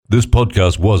This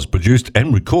podcast was produced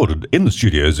and recorded in the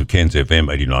studios of Cairns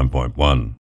FM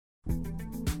 89.1.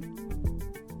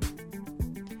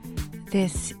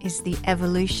 This is The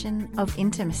Evolution of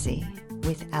Intimacy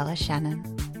with Ella Shannon,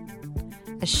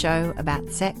 a show about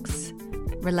sex,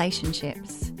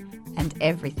 relationships, and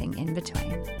everything in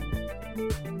between.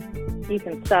 You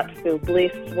can start to feel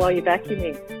bliss while you're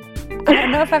vacuuming. I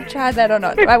don't know if I've tried that or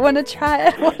not. Do I want to try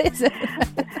it? What is it?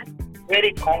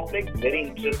 Very complex, very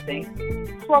interesting.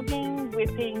 Flogging,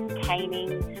 whipping,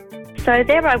 caning. So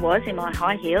there I was in my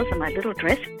high heels and my little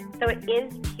dress. So it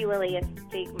is purely a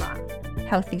stigma.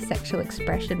 Healthy sexual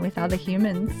expression with other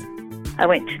humans. I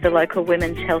went to the local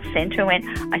women's health centre and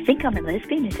went, I think I'm a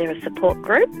lesbian. Is there a support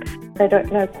group? They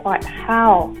don't know quite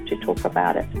how to talk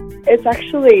about it. It's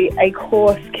actually a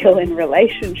core skill in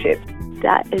relationships.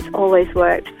 That has always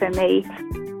worked for me.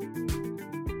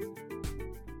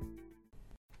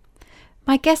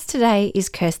 My guest today is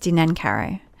Kirsty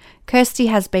Nancarrow. Kirsty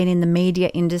has been in the media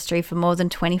industry for more than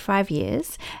 25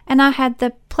 years, and I had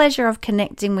the pleasure of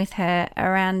connecting with her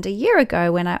around a year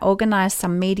ago when I organised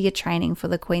some media training for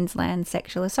the Queensland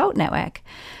Sexual Assault Network.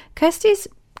 Kirsty's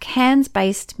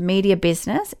Cairns-based media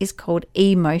business is called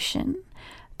eMotion.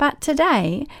 But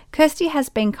today, Kirsty has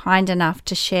been kind enough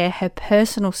to share her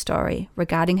personal story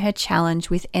regarding her challenge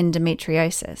with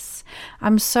endometriosis.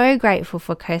 I'm so grateful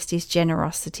for Kirsty's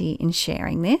generosity in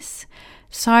sharing this.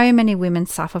 So many women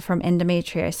suffer from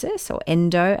endometriosis, or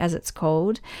endo as it's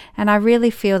called, and I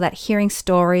really feel that hearing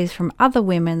stories from other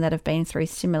women that have been through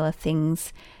similar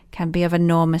things can be of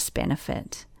enormous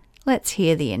benefit. Let's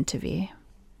hear the interview.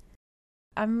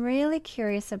 I'm really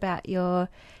curious about your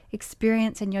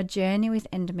experience and your journey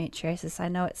with endometriosis. I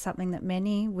know it's something that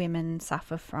many women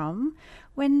suffer from.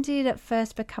 When did it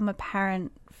first become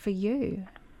apparent for you?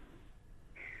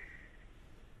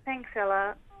 Thanks,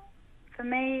 Ella. For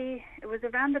me, it was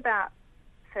around about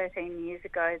 13 years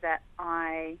ago that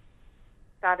I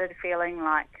started feeling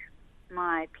like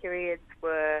my periods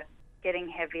were getting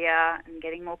heavier and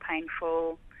getting more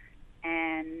painful,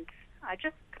 and I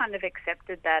just kind of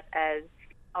accepted that as,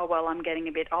 oh, well, I'm getting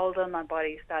a bit older, my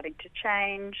body's starting to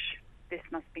change, this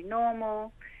must be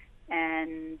normal,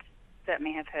 and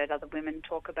certainly have heard other women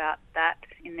talk about that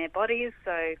in their bodies,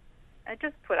 so I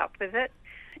just put up with it.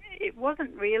 It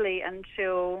wasn't really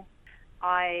until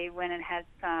I went and had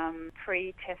some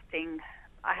pre-testing.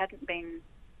 I hadn't been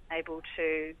able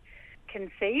to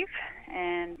conceive,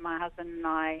 and my husband and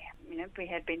I, we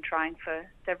had been trying for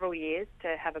several years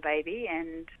to have a baby,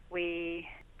 and we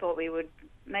thought we would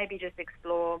maybe just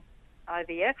explore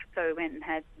IVF, so we went and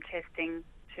had testing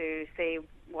to see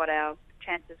what our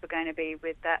chances were going to be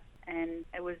with that. And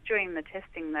it was during the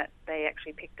testing that they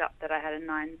actually picked up that I had a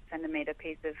 9-centimetre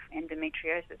piece of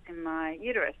endometriosis in my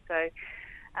uterus. So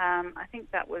I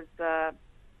think that was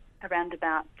around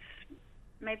about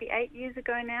maybe 8 years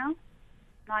ago now,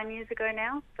 9 years ago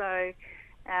now. So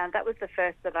that was the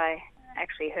first that I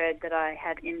actually heard that I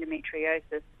had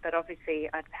endometriosis, but obviously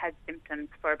I'd had symptoms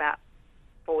for about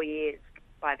 4 years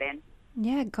by then.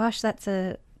 Yeah, gosh, that's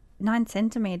 9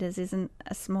 centimetres isn't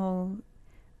a small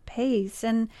piece.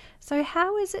 And so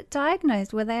how is it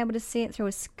diagnosed? Were they able to see it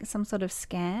through some sort of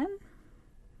scan?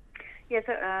 Yes,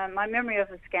 my memory of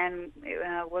the scan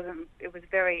it was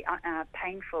very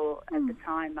painful at the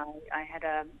time. I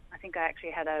think I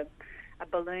actually had a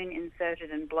balloon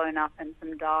inserted and blown up and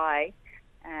some dye.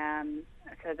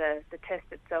 So the test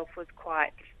itself was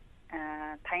quite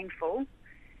painful,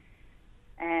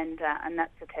 and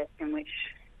that's the test in which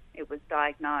it was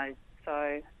diagnosed.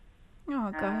 So,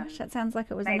 oh gosh, that sounds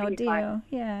like it was an ordeal.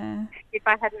 If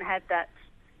I hadn't had that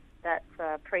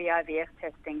pre-IVF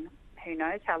testing, who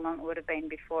knows how long it would have been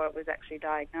before it was actually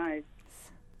diagnosed.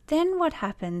 Then what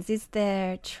happens? Is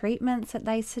there treatments that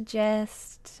they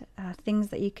suggest? Things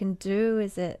that you can do?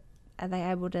 Are they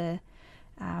able to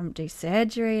do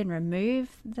surgery and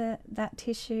remove that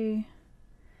tissue?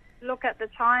 Look, at the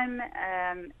time,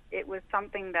 it was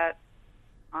something that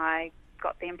I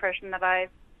got the impression that I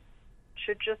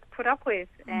should just put up with,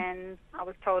 and I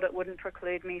was told it wouldn't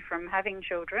preclude me from having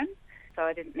children, so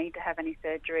I didn't need to have any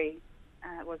surgery.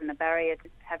 It wasn't a barrier to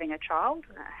having a child.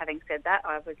 Having said that,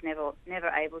 I was never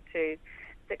able to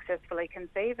successfully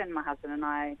conceive, and my husband and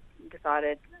I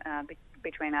decided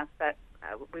between us that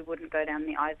we wouldn't go down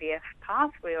the IVF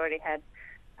path. We already had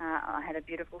I had a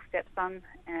beautiful stepson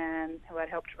who I'd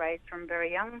helped raise from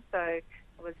very young, so I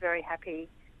was very happy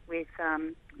with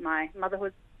my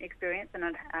motherhood experience, and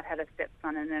I'd had a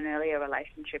stepson in an earlier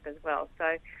relationship as well.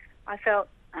 So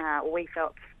we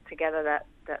felt together that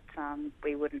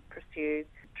we wouldn't pursue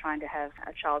trying to have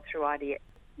a child through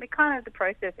the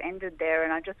process ended there,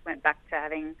 and I just went back to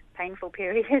having painful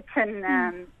periods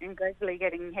and gradually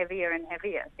getting heavier and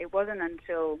heavier. It wasn't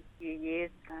until a few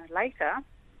years later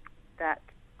that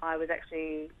I was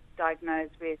actually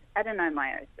diagnosed with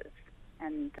adenomyosis,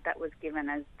 and that was given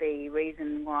as the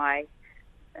reason why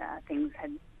things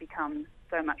had become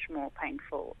so much more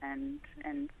painful and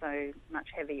so much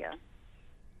heavier.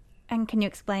 And can you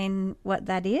explain what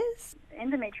that is?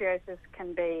 Endometriosis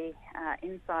can be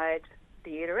inside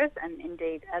the uterus, and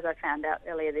indeed, as I found out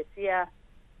earlier this year,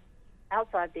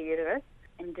 outside the uterus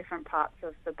in different parts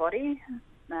of the body.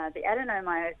 The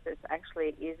adenomyosis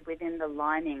actually is within the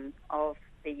lining of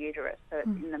the uterus, so it's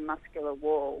in the muscular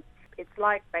wall. It's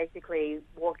like basically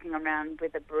walking around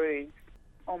with a bruise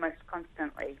almost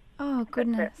constantly. Oh,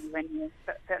 goodness.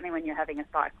 Certainly when you're having a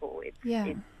cycle, it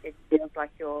feels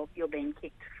like you're being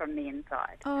kicked from the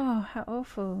inside. Oh, how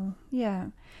awful. Yeah.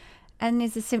 And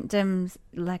is the symptoms,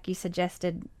 like you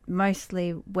suggested,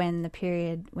 mostly when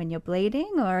you're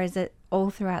bleeding, or is it all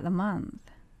throughout the month?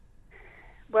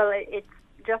 Well, it's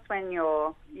just when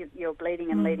you're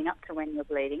bleeding and leading up to when you're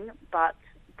bleeding, but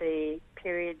the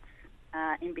periods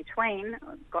in between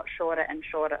got shorter and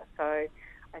shorter. So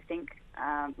I think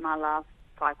my last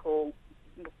cycle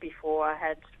before I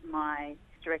had my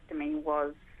hysterectomy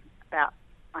was about,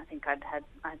 I think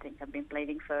I'd been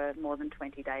bleeding for more than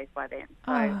 20 days by then.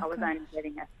 So I was only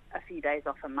getting a few days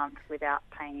off a month without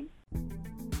pain.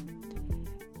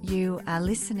 You are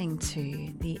listening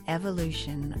to The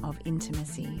Evolution of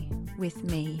Intimacy with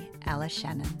me, Alice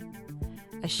Shannon,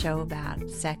 a show about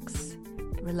sex,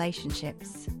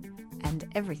 relationships, and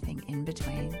everything in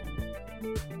between.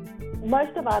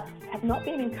 Most of us have not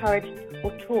been encouraged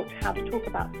or taught how to talk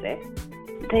about sex.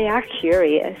 They are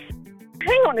curious.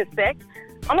 Hang on a sec.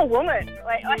 I'm a woman.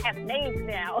 I have needs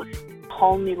now.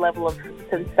 Whole new level of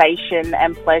sensation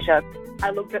and pleasure.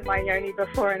 I looked at my yoni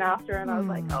before and after, and I was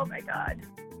like, oh my God.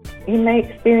 You may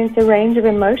experience a range of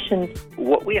emotions.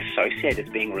 What we associate as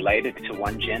being related to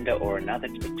one gender or another,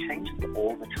 it changes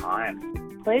all the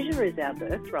time. Pleasure is our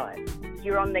birthright.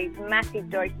 You're on these massive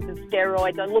doses of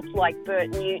steroids. I looked like Bert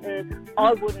Newton.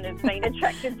 I wouldn't have been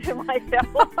attracted to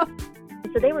myself.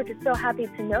 So they were just so happy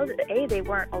to know that A, they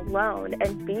weren't alone,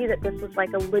 and B, that this was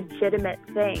like a legitimate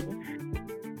thing.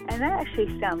 And that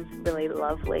actually sounds really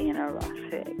lovely and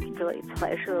erotic, really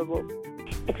pleasurable.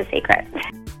 It's a secret.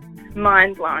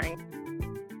 Mind-blowing.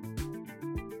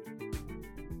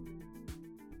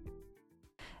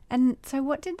 And so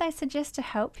what did they suggest to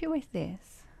help you with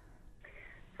this?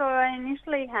 So I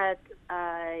initially had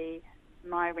a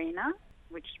Mirena,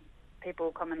 which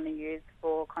people commonly use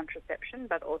for contraception,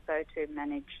 but also to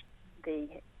manage the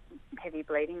heavy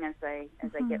bleeding as they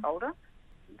get older.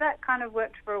 That kind of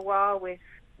worked for a while with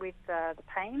the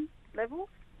pain levels,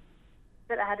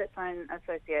 but it had its own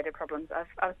associated problems.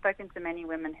 I've spoken to many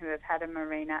women who have had a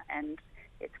Mirena, and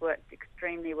it's worked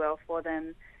extremely well for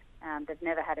them. They've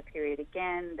never had a period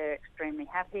again. They're extremely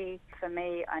happy. For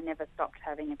me, I never stopped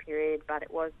having a period, but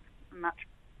it was much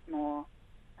more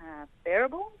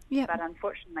bearable. Yep. But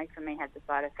unfortunately for me, had the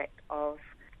side effect of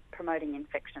promoting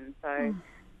infection. So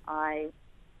I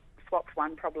swapped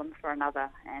one problem for another,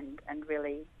 and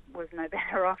really was no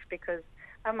better off, because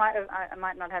I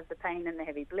might not have the pain and the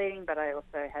heavy bleeding, but I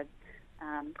also had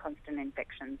constant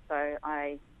infection. So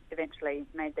I eventually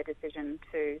made the decision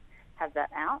to have that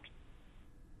out.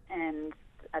 And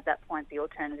at that point, the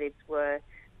alternatives were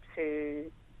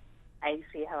to A,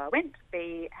 see how I went,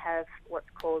 B, have what's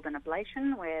called an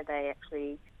ablation, where they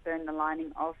actually burn the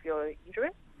lining of your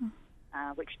uterus,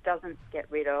 which doesn't get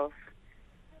rid of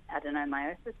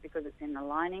adenomyosis because it's in the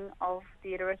lining of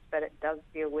the uterus, but it does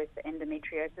deal with the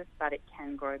endometriosis, but it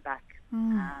can grow back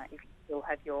if you still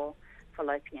have your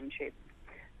fallopian tubes.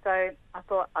 So I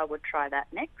thought I would try that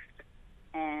next,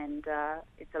 and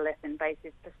it's a less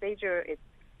invasive procedure.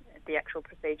 The actual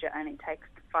procedure only takes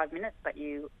 5 minutes, but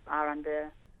you are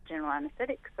under general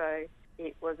anaesthetic, so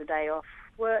it was a day off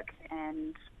work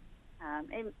and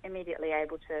immediately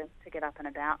able to get up and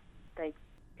about. They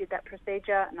did that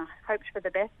procedure, and I hoped for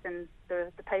the best, and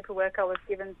the paperwork I was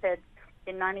given said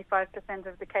in 95%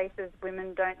 of the cases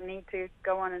women don't need to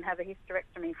go on and have a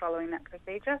hysterectomy following that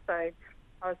procedure, so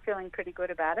I was feeling pretty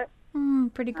good about it.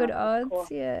 Pretty good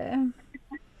odds, yeah.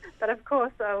 But of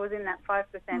course I was in that 5%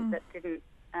 that didn't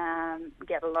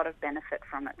get a lot of benefit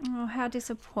from it. Oh, how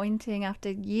disappointing after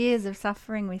years of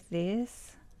suffering with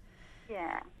this.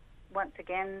 Yeah. Once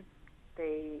again,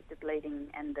 the bleeding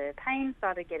and the pain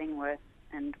started getting worse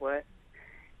and worse.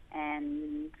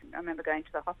 And I remember going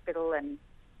to the hospital, and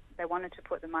they wanted to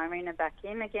put the Mirena back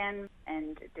in again,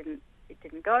 and it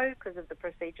didn't go because of the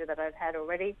procedure that I'd had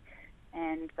already.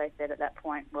 And they said at that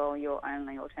point, well, your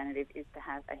only alternative is to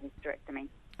have a hysterectomy.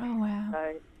 Oh, wow.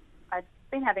 So I'd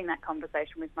been having that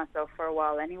conversation with myself for a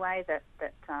while anyway, that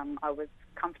I was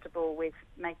comfortable with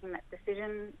making that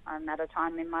decision. I'm at a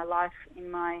time in my life,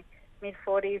 in my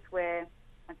mid-40s, where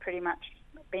I'd pretty much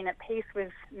been at peace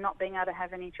with not being able to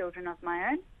have any children of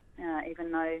my own.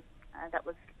 Even though that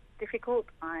was difficult,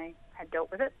 I had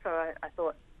dealt with it, so I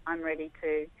thought I'm ready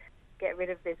to get rid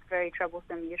of this very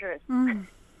troublesome uterus.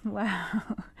 Wow.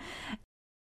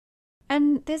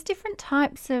 And there's different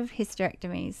types of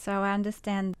hysterectomies, so I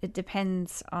understand it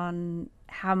depends on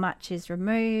how much is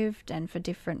removed and for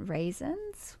different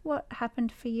reasons. What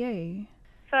happened for you?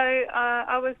 So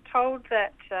I was told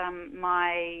that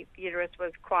my uterus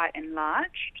was quite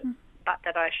enlarged, but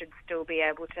that I should still be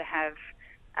able to have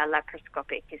a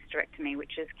laparoscopic hysterectomy,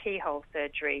 which is keyhole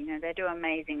surgery. You know, they do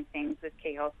amazing things with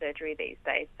keyhole surgery these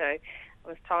days. So I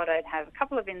was told I'd have a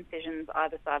couple of incisions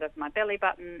either side of my belly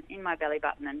button, in my belly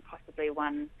button, and possibly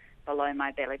one below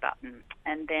my belly button.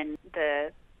 And then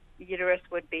the uterus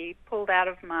would be pulled out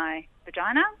of my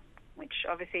vagina, which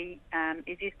obviously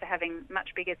is used to having much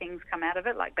bigger things come out of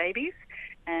it, like babies,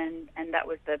 and that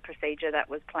was the procedure that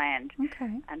was planned.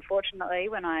 Okay. Unfortunately,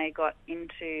 when I got into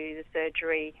the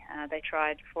surgery, they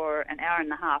tried for an hour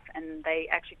and a half, and they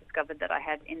actually discovered that I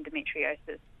had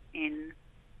endometriosis in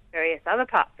various other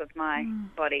parts of my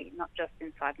body, not just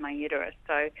inside my uterus.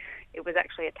 So it was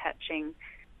actually attaching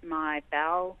my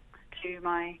bowel to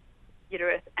my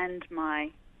uterus and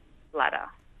my bladder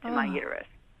to my uterus.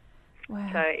 Wow.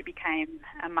 So it became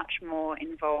a much more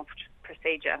involved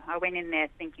procedure. I went in there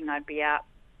thinking I'd be out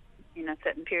in a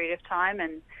certain period of time,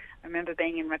 and I remember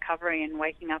being in recovery and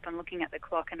waking up and looking at the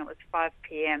clock, and it was 5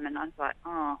 p.m. and I was like,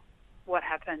 oh, what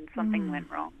happened? Something went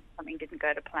wrong. Something didn't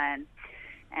go to plan.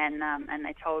 And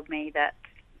they told me that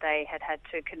they had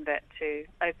to convert to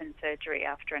open surgery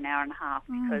after an hour and a half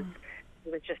because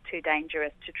it was just too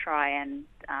dangerous to try and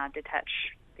detach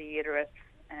the uterus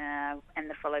and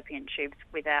the fallopian tubes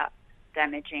without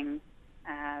damaging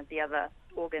the other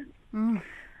organs.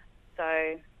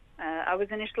 So I was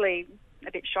initially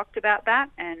a bit shocked about that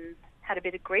and had a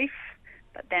bit of grief,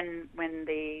 but then when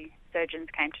the surgeons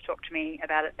came to talk to me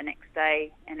about it the next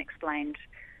day and explained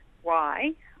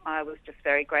why, I was just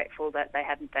very grateful that they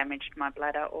hadn't damaged my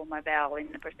bladder or my bowel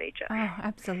in the procedure. Oh,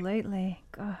 absolutely.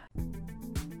 God.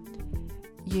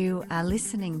 You are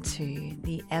listening to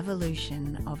The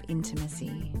Evolution of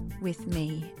Intimacy with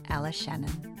me, Alice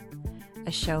Shannon,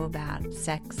 a show about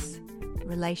sex,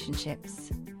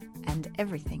 relationships, and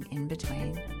everything in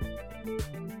between.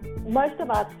 Most of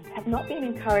us have not been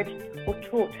encouraged or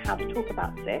taught how to talk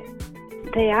about sex.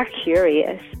 They are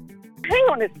curious. Hang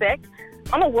on a sec.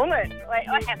 I'm a woman.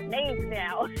 I have needs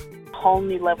now. Whole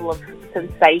new level of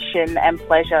sensation and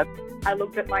pleasure. I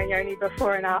looked at my yoni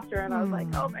before and after and I was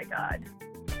like, oh my God.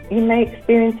 You may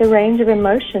experience a range of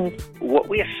emotions. What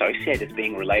we associate as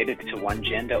being related to one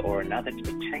gender or another,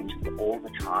 it changes all the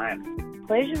time.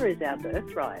 Pleasure is our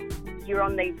birthright. You're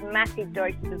on these massive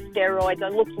doses of steroids. I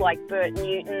look like Bert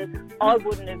Newton. I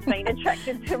wouldn't have been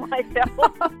attracted to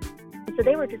myself. So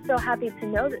they were just so happy to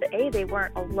know that A, they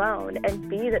weren't alone, and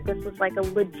B, that this was like a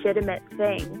legitimate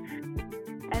thing.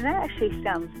 And that actually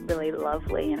sounds really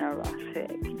lovely and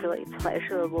erotic, really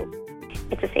pleasurable.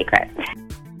 It's a secret.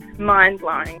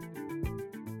 Mind-blowing.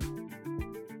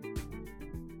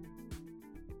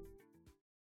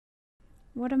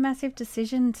 What a massive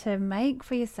decision to make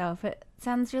for yourself. It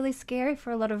sounds really scary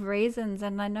for a lot of reasons,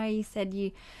 and I know you said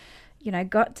you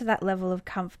got to that level of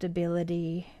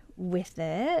comfortability with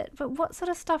it, but what sort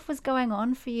of stuff was going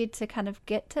on for you to kind of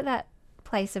get to that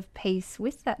place of peace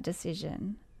with that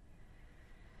decision?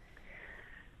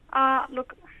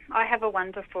 Look, I have a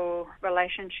wonderful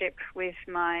relationship with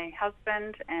my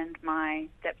husband and my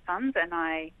stepsons, and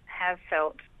I have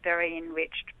felt very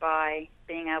enriched by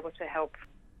being able to help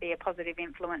be a positive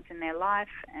influence in their life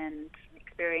and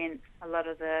experience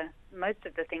most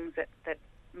of the things that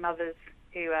mothers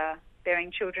who are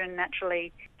bearing children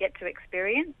naturally get to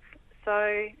experience. So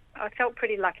I felt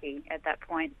pretty lucky at that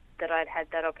point that I'd had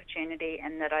that opportunity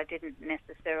and that I didn't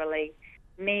necessarily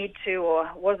need to or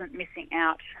wasn't missing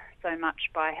out so much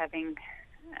by having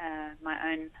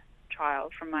my own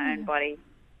child from my own body.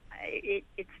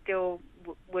 It still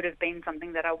would have been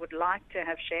something that I would like to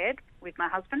have shared with my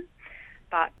husband,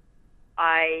 but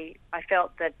I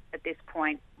felt that at this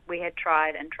point we had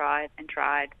tried and tried and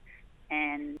tried,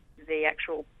 and the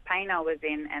actual pain I was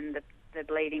in and the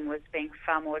bleeding was being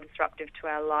far more disruptive to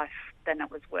our life than it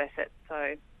was worth it.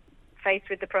 So faced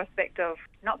with the prospect of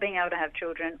not being able to have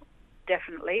children,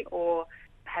 definitely, or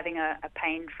having a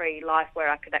pain-free life where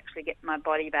I could actually get my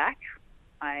body back,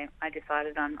 I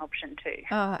decided on option 2.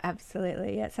 Oh,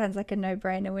 absolutely. It sounds like a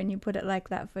no-brainer when you put it like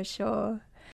that, for sure.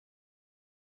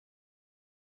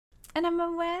 And I'm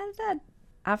aware that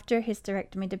after a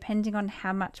hysterectomy, depending on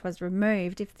how much was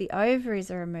removed, if the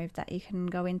ovaries are removed, that you can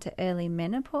go into early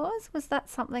menopause. Was that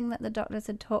something that the doctors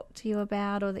had talked to you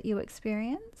about or that you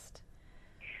experienced?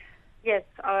 Yes,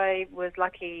 I was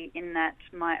lucky in that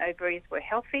my ovaries were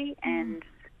healthy and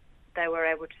they were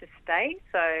able to stay.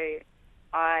 So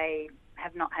I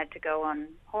have not had to go on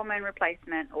hormone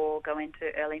replacement or go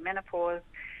into early menopause.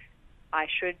 I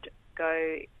should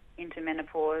go into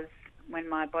menopause when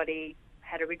my body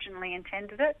had originally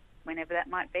intended it, whenever that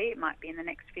might be. It might be in the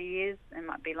next few years, it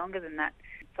might be longer than that.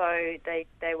 So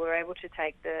they were able to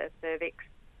take the cervix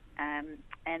and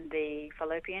the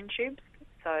fallopian tubes.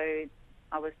 So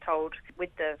I was told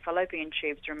with the fallopian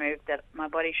tubes removed that my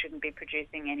body shouldn't be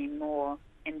producing any more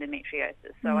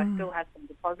endometriosis. So I still have some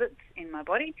deposits in my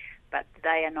body, but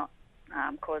they are not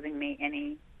causing me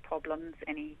any problems,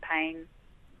 any pain.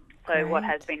 So Great. what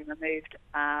has been removed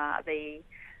are the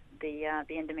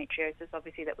endometriosis,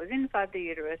 obviously, that was inside the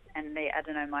uterus, and the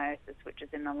adenomyosis, which is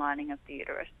in the lining of the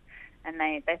uterus. And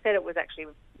they said it was actually,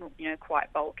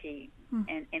 quite bulky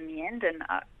in the end.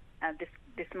 And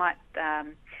this might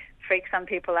freak some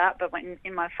people out, but when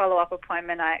in my follow-up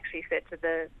appointment, I actually said to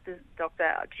the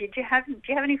doctor, "Do you have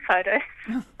any photos?"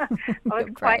 I was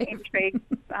quite intrigued.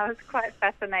 I was quite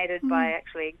fascinated by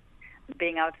actually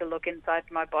being able to look inside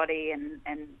my body and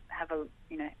have a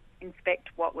inspect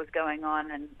what was going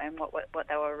on and what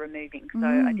they were removing. So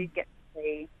I did get to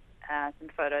see some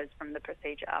photos from the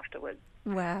procedure afterwards.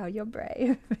 Wow, you're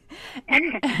brave.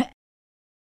 And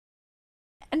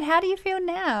how do you feel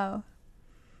now?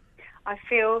 I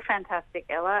feel fantastic,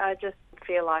 Ella. I just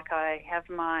feel like I have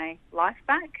my life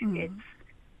back. It's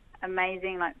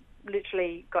amazing. Like,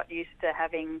 literally got used to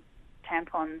having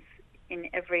tampons in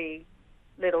every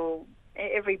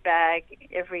bag,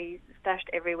 stashed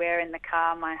everywhere in the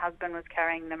car. My husband was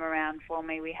carrying them around for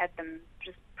me. We had them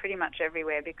just pretty much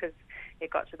everywhere because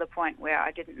it got to the point where I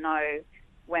didn't know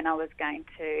when I was going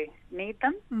to need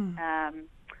them. I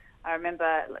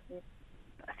remember,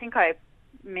 I think I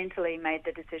mentally made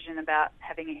the decision about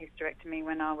having a hysterectomy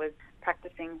when I was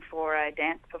practicing for a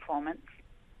dance performance,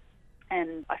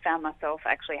 and I found myself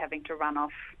actually having to run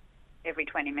off every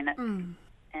 20 minutes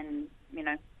and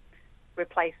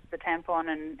replace the tampon,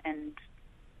 and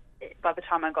by the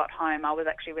time I got home I was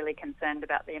actually really concerned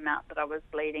about the amount that I was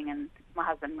bleeding, and my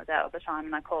husband was out at the time,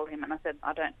 and I called him and I said,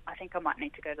 I think I might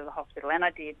need to go to the hospital, and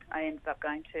I did. I ended up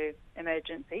going to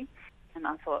emergency, and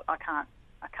I thought, I can't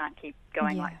keep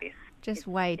going like this. Just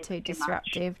way too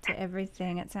disruptive to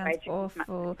everything. It sounds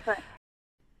awful.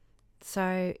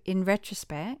 So in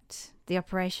retrospect, the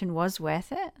operation was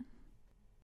worth it?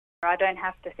 I don't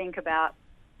have to think about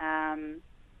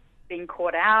being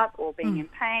caught out or being in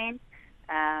pain.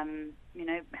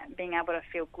 Being able to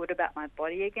feel good about my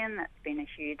body again, that's been a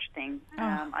huge thing.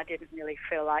 I didn't really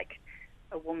feel like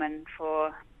a woman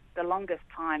for the longest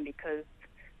time because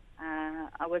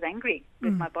I was angry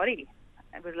with my body.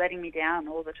 It was letting me down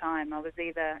all the time. It was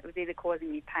either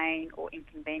causing me pain or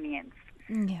inconvenience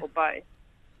or both.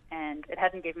 And it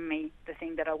hadn't given me the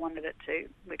thing that I wanted it to,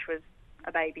 which was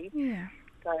a baby. Yeah.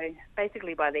 So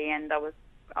basically by the end I was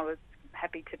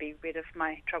happy to be rid of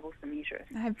my troublesome uterus.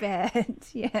 I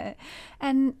bet, yeah.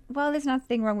 And while there's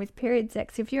nothing wrong with period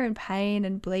sex, if you're in pain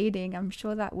and bleeding, I'm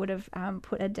sure that would have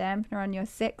put a dampener on your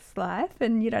sex life,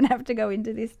 and you don't have to go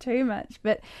into this too much.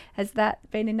 But has that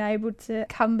been enabled to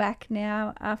come back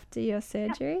now after your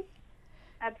surgery?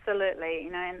 Absolutely,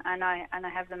 and I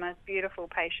have the most beautiful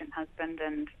patient husband,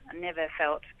 and I never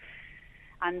felt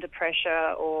under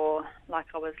pressure or like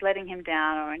I was letting him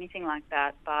down or anything like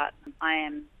that. But I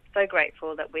am so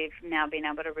grateful that we've now been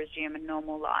able to resume a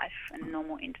normal life and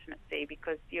normal intimacy,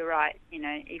 because you're right,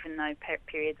 even though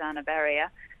periods aren't a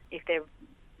barrier, if they're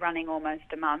running almost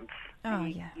a month,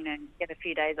 get a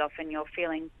few days off and you're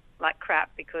feeling like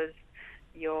crap because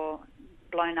you're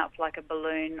blown up like a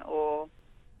balloon or,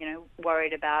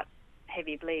 worried about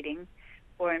heavy bleeding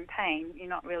or in pain, you're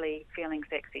not really feeling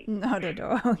sexy. Not at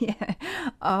all, yeah.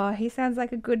 Oh, he sounds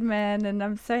like a good man, and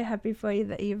I'm so happy for you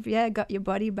that you've got your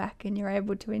body back and you're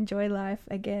able to enjoy life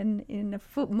again in a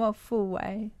more full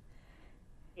way.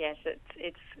 Yes,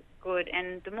 it's good,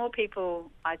 and the more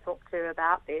people I talk to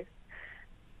about this,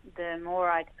 the more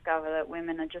I discover that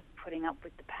women are just putting up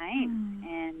with the pain,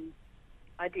 and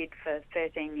I did for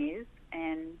 13 years,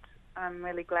 and I'm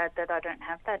really glad that I don't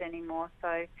have that anymore. So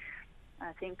I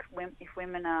think if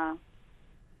women are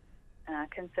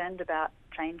concerned about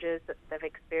changes that they've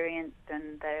experienced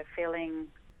and they're feeling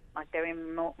like they're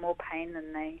in more pain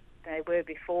than they they were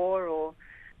before, or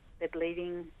they're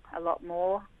bleeding a lot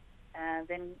more,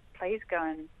 then please go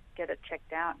and get it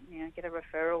checked out. Get a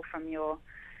referral from your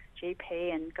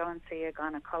GP and go and see a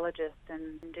gynecologist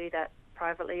and do that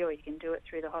privately, or you can do it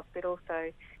through the hospital,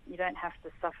 so you don't have to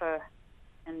suffer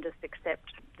and just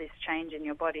accept this change in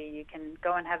your body. You can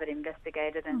go and have it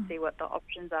investigated and see what the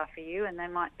options are for you, and they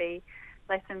might be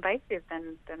less invasive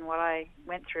than what I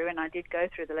went through, and I did go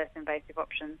through the less invasive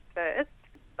options first,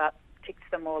 but ticked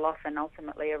them all off and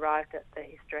ultimately arrived at the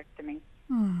hysterectomy.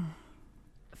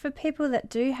 For people that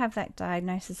do have that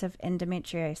diagnosis of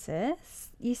endometriosis,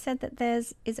 you said that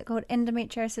is it called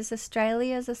Endometriosis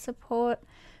Australia as a support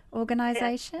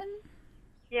organisation?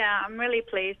 Yeah, I'm really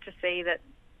pleased to see that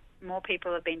more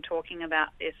people have been talking about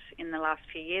this in the last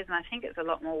few years, and I think it's a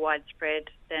lot more widespread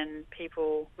than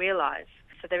people realise.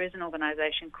 So there is an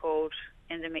organisation called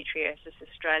Endometriosis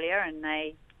Australia, and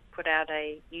they put out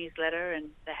a newsletter,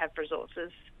 and they have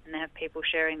resources, and they have people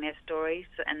sharing their stories,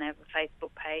 and they have a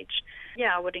Facebook page.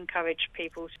 Yeah, I would encourage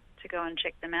people to go and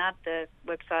check them out. The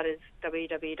website is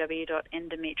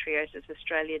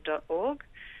www.endometriosisaustralia.org.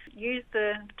 Use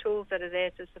the tools that are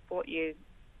there to support you.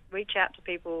 Reach out to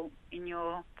people in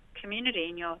your community,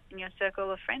 in your circle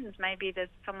of friends. Maybe there's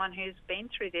someone who's been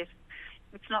through this.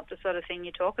 It's not the sort of thing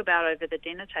you talk about over the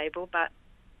dinner table, but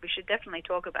we should definitely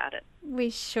talk about it. We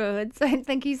should. So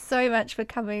thank you so much for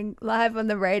coming live on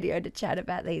the radio to chat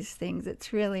about these things.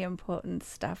 It's really important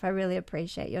stuff. I really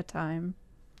appreciate your time.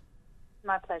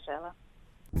 My pleasure, Ella.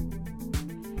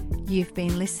 You've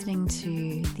been listening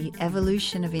to The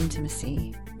Evolution of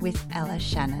Intimacy with Ella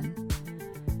Shannon.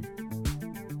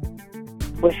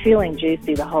 We're feeling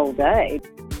juicy the whole day.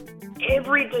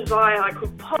 Every desire I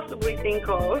could possibly think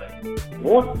of.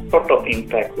 What sort of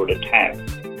impact would it have?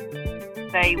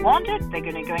 They want it, they're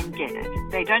going to go and get it.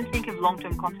 They don't think of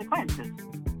long-term consequences.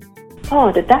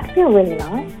 Oh, did that feel really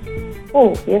nice?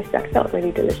 Oh, yes, that felt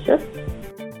really delicious.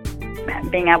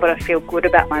 Being able to feel good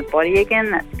about my body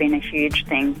again, that's been a huge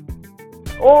thing.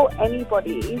 All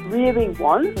anybody really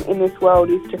wants in this world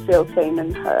is to feel seen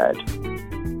and heard.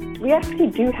 We actually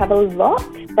do have a lot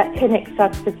that connects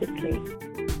us physically.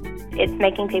 It's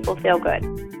making people feel good.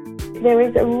 There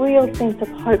is a real sense of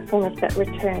hopefulness that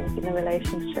returns in the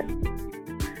relationship.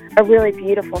 A really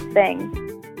beautiful thing.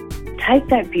 Take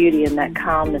that beauty and that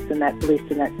calmness and that bliss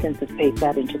and that sense of peace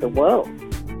out into the world.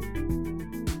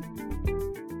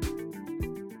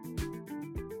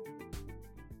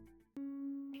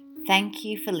 Thank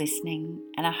you for listening,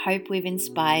 and I hope we've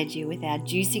inspired you with our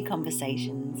juicy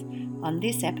conversations on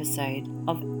this episode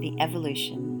of The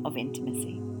Evolution of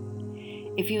Intimacy.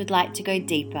 If you would like to go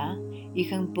deeper, you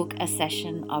can book a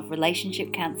session of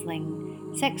relationship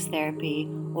counselling, sex therapy,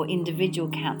 or individual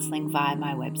counselling via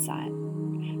my website.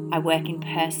 I work in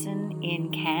person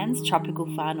in Cairns, tropical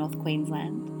far north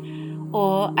Queensland,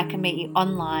 or I can meet you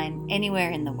online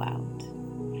anywhere in the world.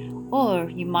 Or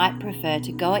you might prefer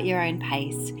to go at your own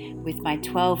pace with my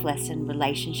 12-lesson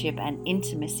relationship and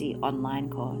intimacy online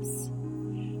course.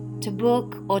 To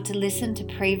book or to listen to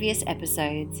previous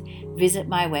episodes, visit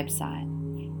my website,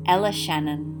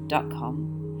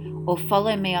 ellashannon.com, or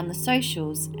follow me on the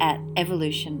socials at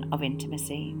Evolution of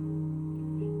Intimacy.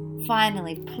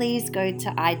 Finally, please go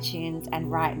to iTunes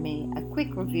and write me a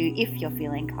quick review if you're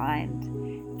feeling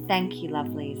kind. Thank you,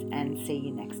 lovelies, and see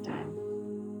you next time.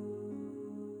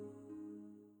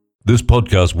 This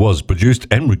podcast was produced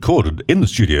and recorded in the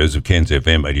studios of Cairns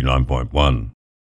FM 89.1.